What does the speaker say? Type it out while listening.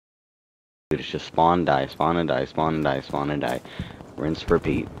It's just spawn, die, spawn and die, spawn and die, spawn and die. Rinse,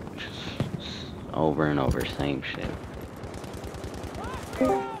 repeat. Just over and over, same shit.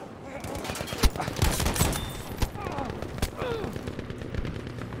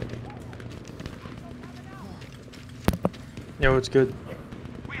 Yo, it's good.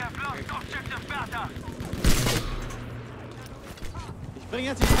 We have lost objective Bertha. Ich bringe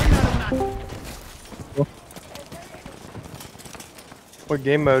jetzt die Einladung an. What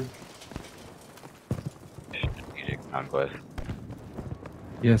game mode? Strategic conquest.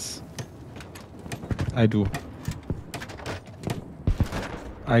 Yes. I do.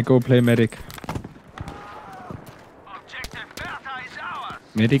 I go play medic. Objective Bertha is ours.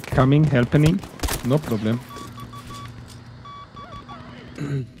 Medic coming, helping. No problem.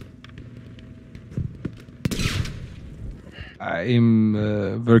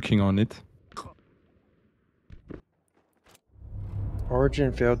 I'm working on it.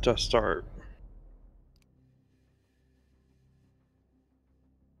 Origin failed to start.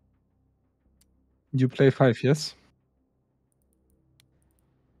 You play 5, yes?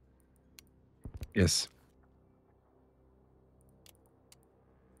 Yes.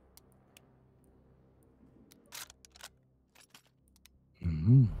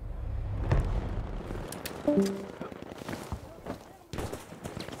 Mhm.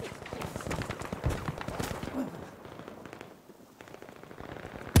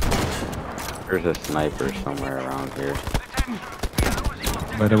 There's a sniper somewhere around here.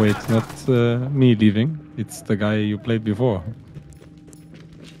 By the way, it's not me leaving. It's the guy you played before.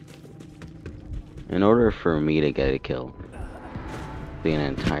 In order for me to get a kill, be an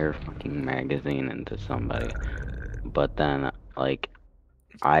entire fucking magazine into somebody. But then, like,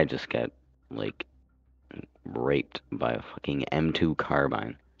 I just get, like, raped by a fucking M2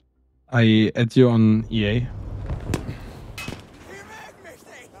 carbine. I add you on EA.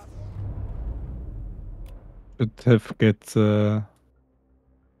 Should have get.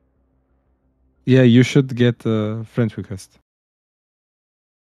 Yeah, you should get a friend request.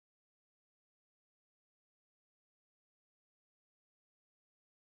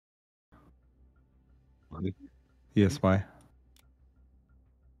 Yes, why?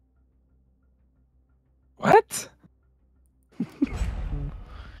 What?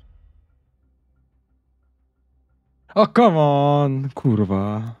 Oh, come on,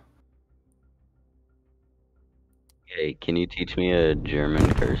 kurwa. Hey, can you teach me a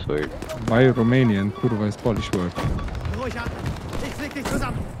German curse word? Why Romanian? Kurwa is Polish word. Ruhig an. Ich flieg dich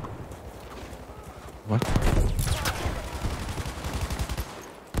zusammen. What?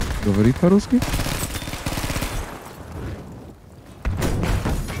 Говорит по-русски?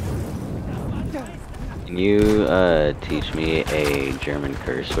 Can you teach me a German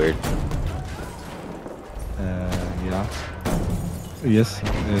curse word? Yeah. Yes.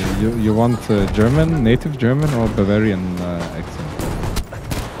 You want German, native German, or Bavarian accent?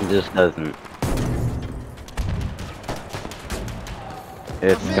 It just doesn't.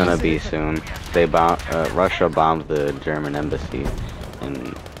 It's gonna be soon. They Russia bombed the German embassy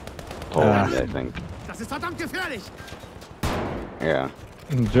in Poland, I think. Das ist verdammt gefährlich. Yeah.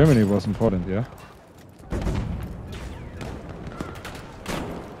 In Germany was important, yeah?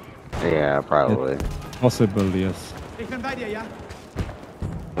 Yeah, probably. Possible, yes. Ich bin bei dir, ja?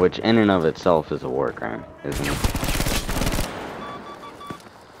 Which in and of itself is a war crime, isn't it?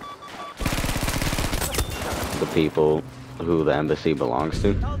 The people who the embassy belongs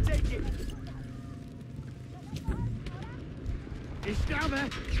to. Ich sterbe.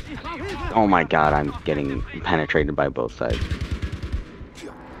 Ich brauche Hilfe. Oh my god, I'm getting penetrated by both sides.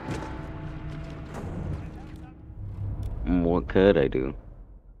 What could I do?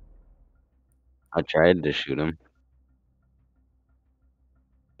 I tried to shoot him.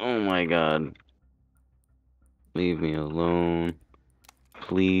 Oh my god. Leave me alone.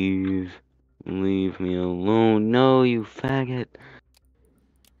 Please. Leave me alone. No, you faggot.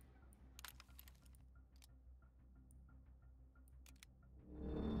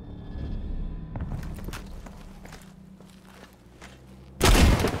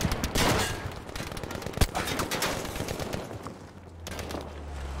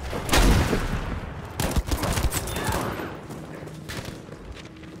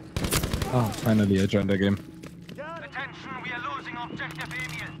 Ah, finally I joined the game. Attention, we are losing objective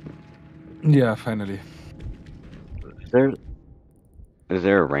Emil. Yeah, finally. Is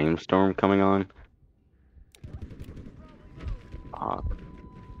there a rainstorm coming on?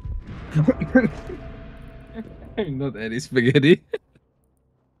 I'm not any spaghetti.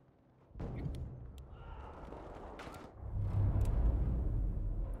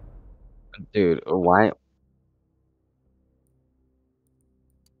 Dude, why?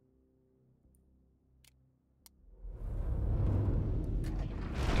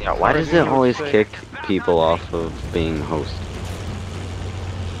 Why does it always kick people off of being host?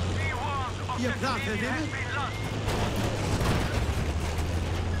 Ihr Plan, Verwebel?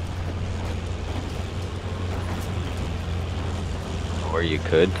 Or you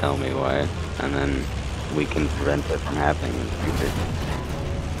could tell me why, and then we can prevent it from happening in the future.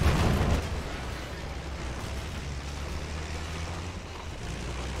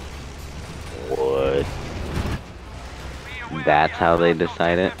 What? That's how they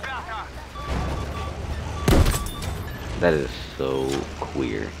decide it? That is so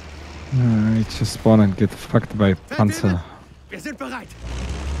queer. I just spawn and get fucked by Panzer. Wir sind bereit.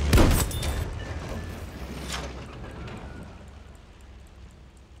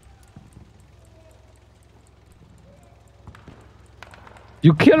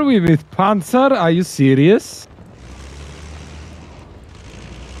 You kill me with Panzer? Are you serious?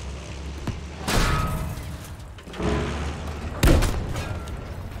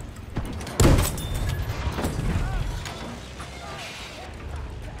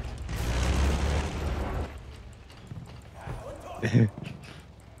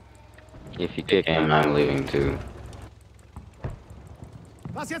 If you kick him, I'm leaving too.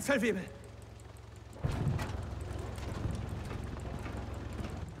 Was jetzt, Feldwebel?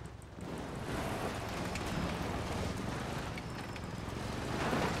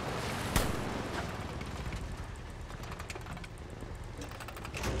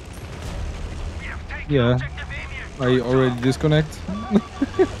 Yeah. Are you already disconnect?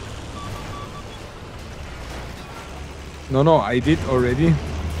 No, I did already.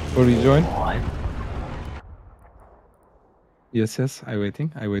 Or rejoin. What? Yes, I waiting.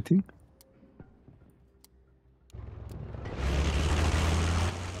 I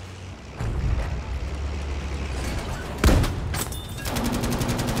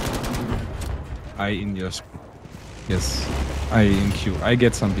in your yes, I in queue. I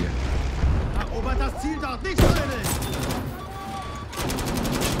get some beer. Erobert das Ziel dort, nicht rödeln!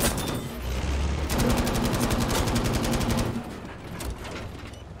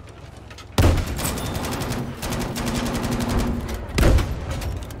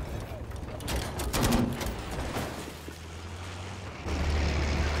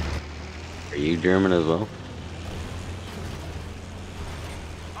 Are you German as well?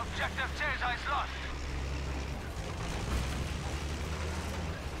 Objective Caesar is lost.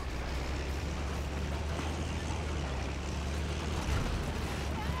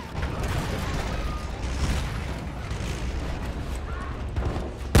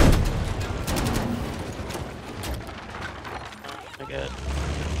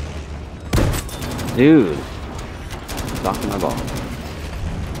 Dude! Stop my ball.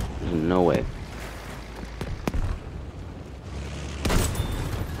 There's no way.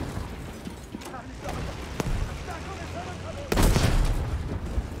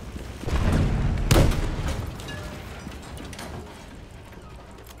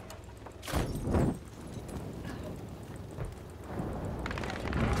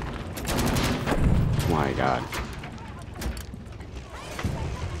 My God.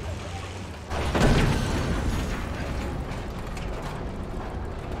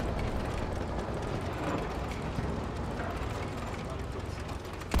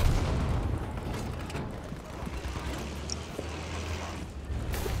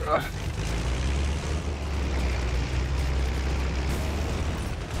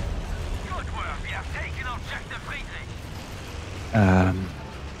 Good work. We have taken objective Friedrich.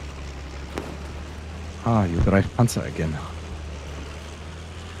 You drive Panzer again.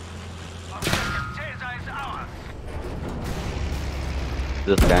 Objective Caesar is ours.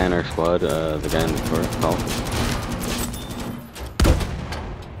 This guy in our squad, the guy in the first call.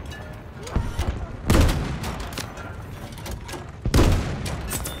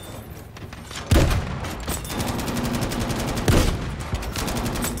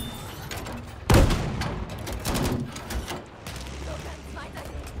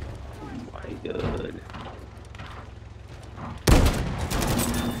 Good.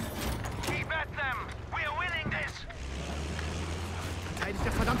 Keep at them. We are winning this. Verteidigt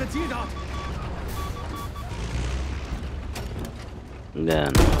das verdammte Ziel dort!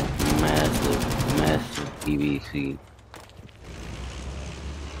 Then massive PVC.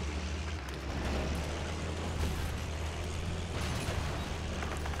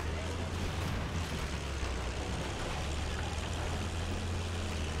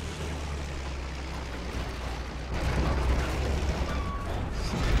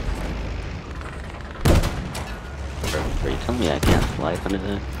 Are you telling me I can't slide under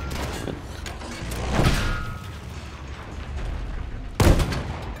that?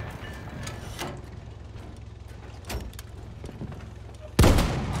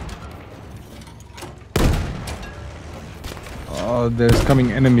 Oh, there's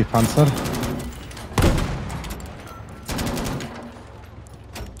coming enemy panzer.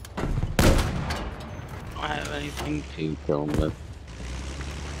 I don't have anything to kill him with.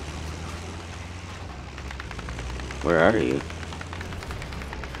 Where are you?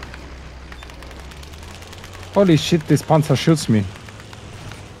 Holy shit, this panzer shoots me.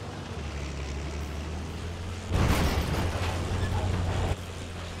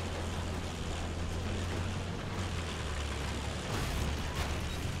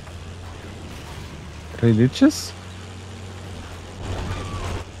 Religious?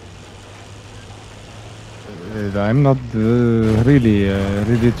 I'm not really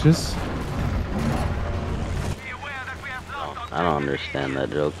religious. Be aware that we have Oh, lost I don't understand that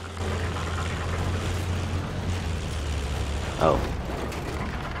joke. Oh.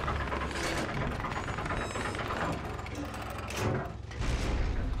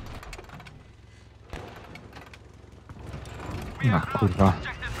 Ach, kurwa.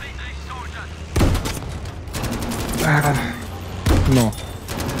 objective Friedrich soldiers. No.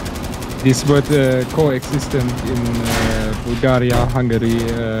 This word coexistent in Bulgaria, Hungary,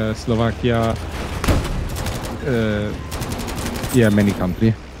 Slovakia, yeah, many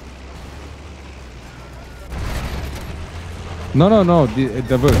countries. No,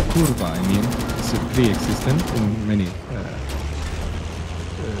 the word kurva, I mean, is pre-existent in many,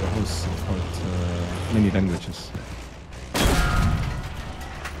 many languages.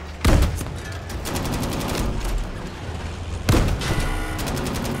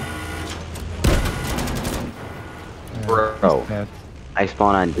 Bro, Bad. I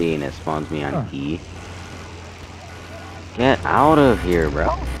spawn on D and it spawns me on E. Get out of here, bro.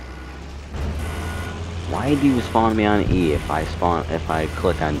 Why do you spawn me on E if I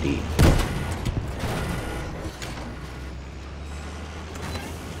click on D?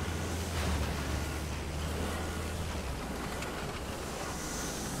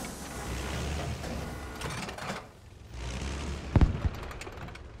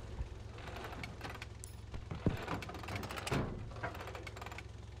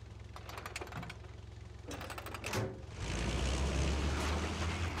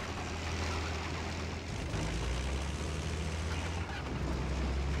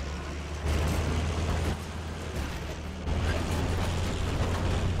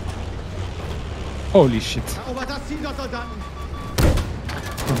 Holy shit. Erobert das Ziel dort, Soldaten!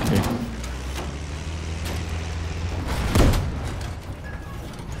 Okay.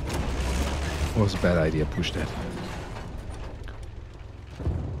 Was a bad idea, push that.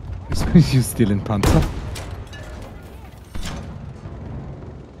 Is you still in Panzer?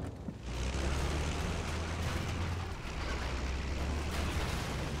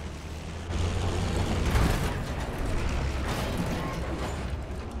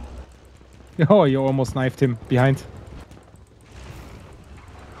 Oh, you almost knifed him behind.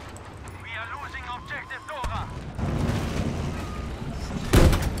 We are losing objective Dora.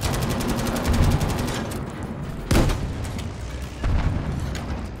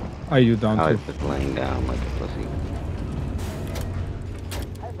 Are you down I too? was just laying down like a pussy.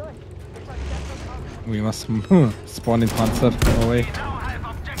 We must spawn in Panzer. No way. We now have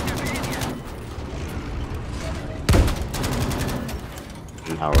objective India.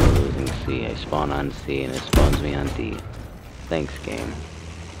 Now we're losing C. I spawn on C and it spawns me on D. Thanks, game.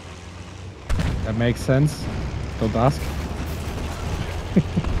 That makes sense. Don't ask. Be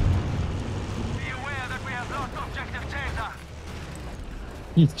aware that we have lost objective Caesar.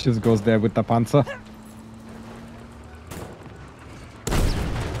 He just goes there with the Panzer.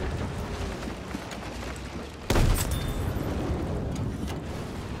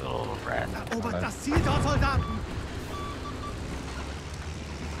 Little rat. Erobert das Ziel dort, Soldaten!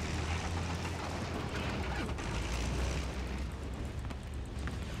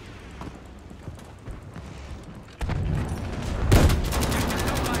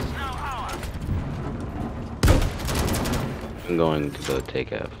 Dora is now ours. I'm going to go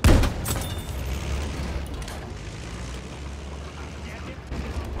take F.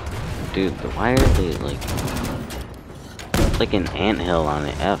 Dude, why are they like... It's like an anthill on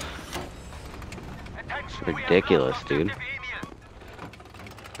the F. Attention, Ridiculous, we have dude. lost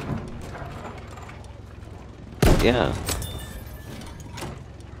objective India. Yeah.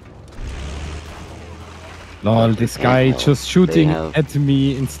 Lol, this guy Anthill. just shooting They have- at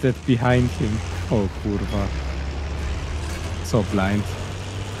me instead behind him. Oh, kurva. So blind.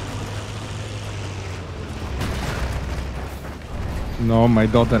 No, my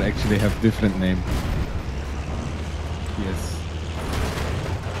daughter actually have different name. Yes.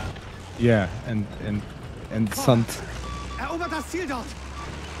 Yeah, and Sant. Erobert das Ziel dort!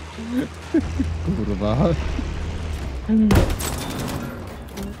 Kurva.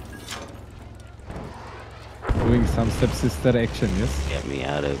 doing some stepsister action, yes? Get me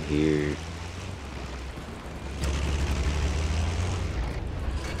out of here.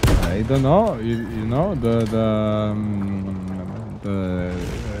 I don't know. You know the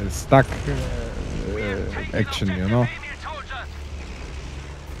stuck action. You know. Alien soldiers.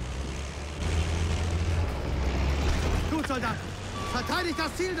 Gut, Soldat. Verteidigt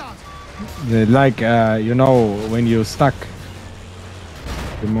das Ziel dort. Like you know, when you're stuck,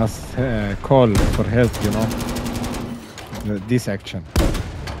 you must call for help. You know. This action.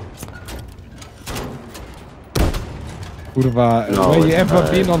 Kurwa, No, were you it's ever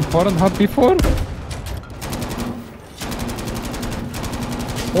not. been on Pornhub before?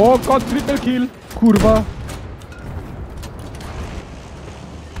 Oh God, triple kill. Kurwa.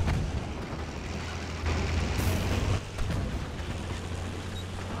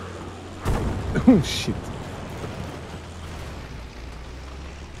 Oh shit.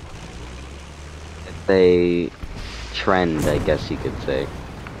 It's a trend, I guess you could say.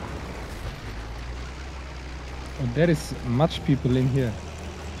 Oh, there is much people in here.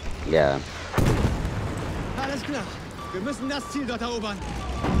 Yeah. Alles klar. Wir müssen das Ziel dort erobern.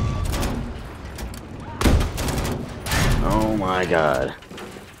 Oh my god.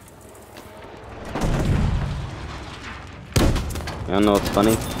 You know what's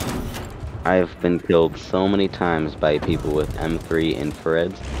funny? I've been killed so many times by people with M3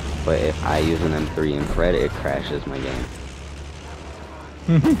 infrareds, but if I use an M3 infrared, it crashes my game.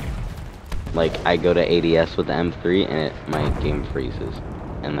 Like, I go to ADS with the M3 and my game freezes.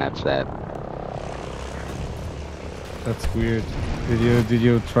 And that's that. That's weird. Did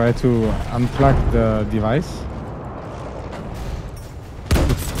you try to unplug the device?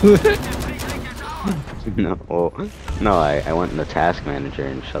 No, I went in the task manager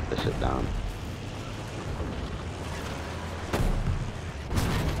and shut the shit down.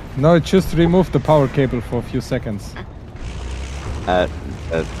 No, just remove the power cable for a few seconds. That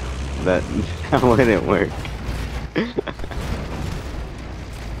wouldn't work. There's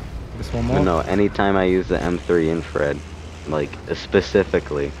one more. No, anytime I use the M3 infrared, like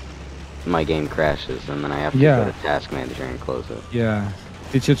specifically, my game crashes and then I have to go to task manager and close it. Yeah.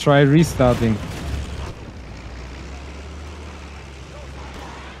 Did you try restarting?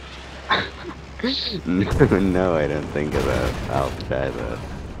 No, I don't think of that. I'll try that.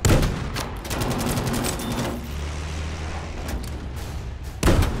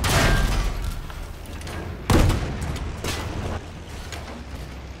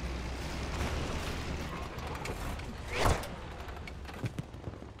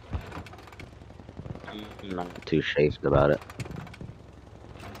 I'm not too chafed about it.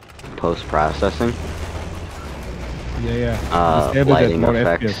 Post-processing? Yeah. Lighting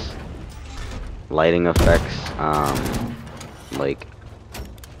effects. FPS. Lighting effects, like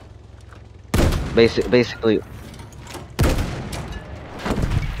basically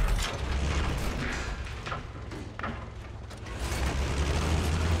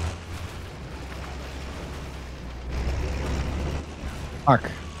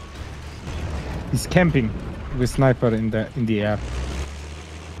Fuck. He's camping with sniper in the air.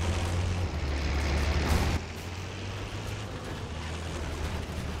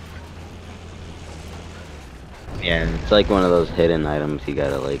 yeah, it's like one of those hidden items you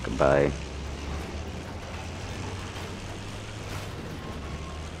gotta like buy.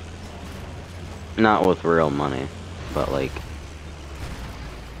 Not with real money, but like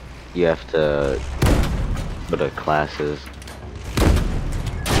you have to go to classes.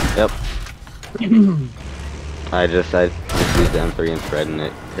 Yep. I just used the M3 infrared and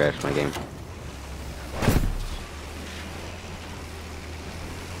it crashed my game.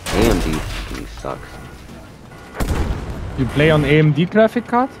 AMD fucking sucks. You play on AMD graphic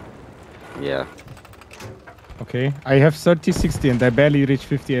card? Yeah. Okay. I have 3060 and I barely reach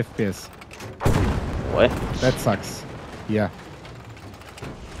 50 FPS. What? That sucks. Yeah.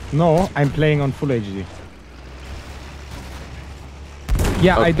 No, I'm playing on full HD.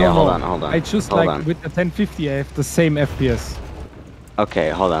 Yeah, Okay, I don't hold know. on. I just Hold like on. with the 1050 I have the same FPS. Okay,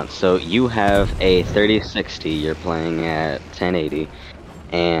 hold on. So you have a 3060, you're playing at 1080,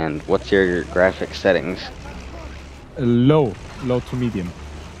 and what's your graphic settings? Low to medium.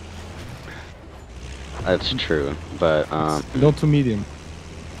 That's true, but Low to medium.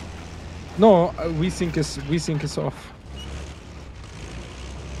 No, VSync is off.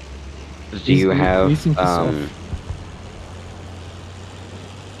 do you have VSync is off.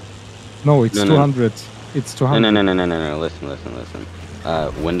 No, it's No, 200. It's 200. No. Listen.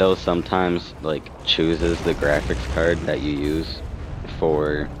 Windows sometimes like chooses the graphics card that you use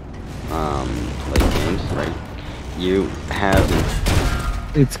for like games, right? You have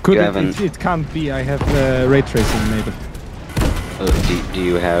It couldn't. It can't be. I have ray tracing enabled. Do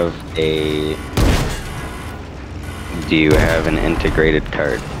you have a? Do you have an integrated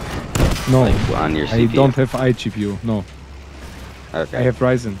card? No, Like on your CPU? I don't have iGPU. No, Okay. I have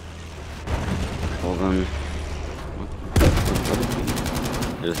Ryzen. Hold on.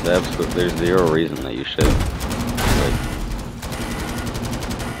 There's zero reason that you should. Like,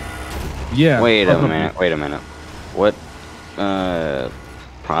 Yeah. wait a probably. minute. Wait a minute. What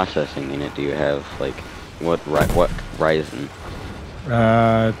processing unit do you have? Like, what Ryzen?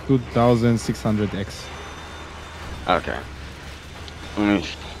 2600X. Okay. Let me.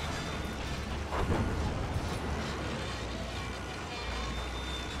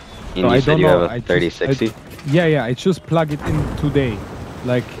 And So you I said don't you know. have a 3060? Yeah. I just plug it in today.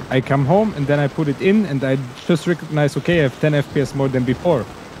 Like I come home and then I put it in and I just recognize, okay, I have 10 FPS more than before.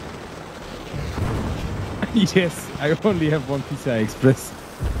 Yes, I only have one PCI Express.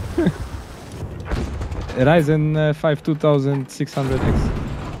 Ryzen 5 2600X.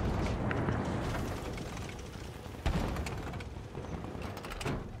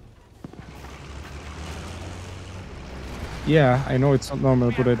 Yeah, I know it's not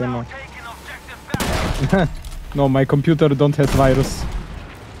normal, but I don't know. Taking objective back. No, my computer don't have virus.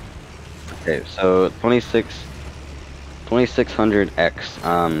 Okay, so 2600X.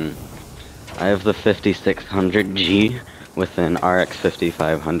 I have the 5600G with an RX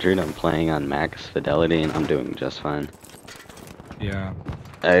 5500. I'm playing on max fidelity and I'm doing just fine. Yeah.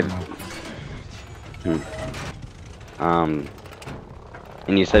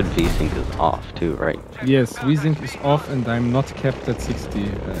 And you said VSync is off too, right? Yes, VSync is off and I'm not capped at 60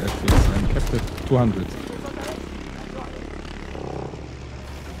 FPS. I'm capped at 200.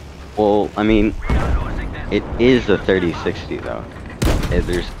 Well, I mean, it is a 3060 though.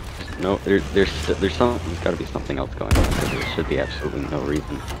 There's got to be something else going on. There should be absolutely no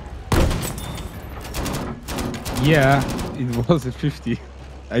reason. Yeah, it was at 50.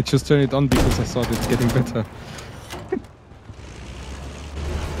 I just turned it on because I thought it's getting better.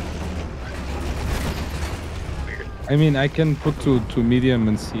 I mean, I can put to medium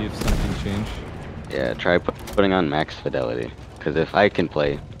and see if something changed. Yeah, try putting on max fidelity. Because if I can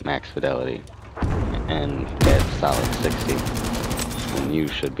play max fidelity and get solid 60, then you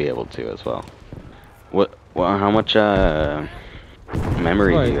should be able to as well. How much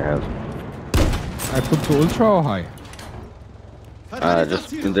memory do you have? I put to ultra or high?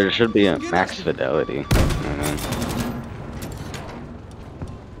 There should be a max fidelity.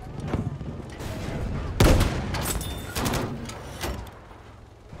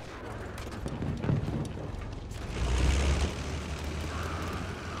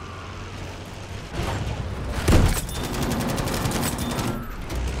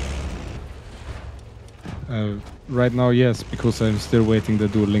 Right now, yes, because I'm still waiting the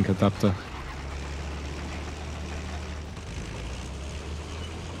dual link adapter.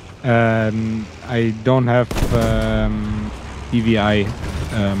 I don't have DVI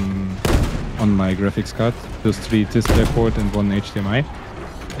on my graphics card. Just 3 DisplayPort and 1 HDMI.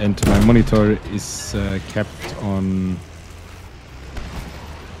 And my monitor is kept on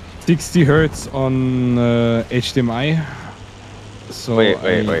 60 Hertz on HDMI. So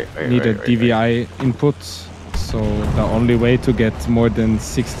I need a DVI input. So the only way to get more than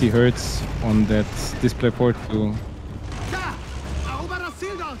 60 Hertz on that DisplayPort to...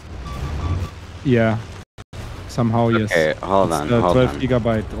 Yeah, somehow yes. Okay, hold on. 12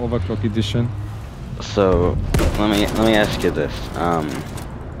 gigabyte overclock edition. So let me ask you this.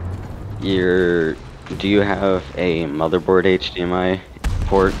 Do you have a motherboard HDMI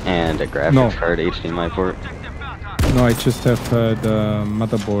port and a graphics card HDMI port? No, I just have the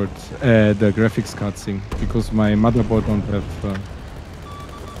motherboard, the graphics card thing, because my motherboard don't have...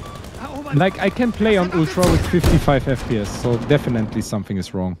 Like, I can play on Ultra with 55 FPS, so definitely something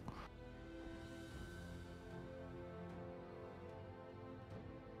is wrong.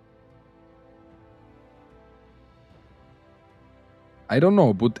 I don't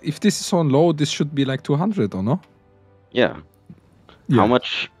know, but if this is on low, this should be like 200, or no? Yeah. How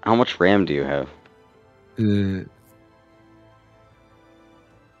much RAM do you have?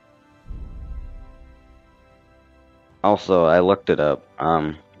 Also, I looked it up.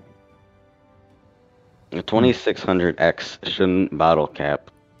 The 2600X shouldn't bottleneck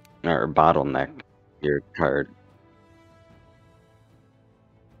your card.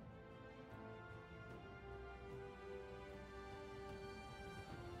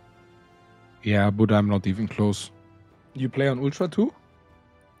 Yeah, but I'm not even close. You play on Ultra too?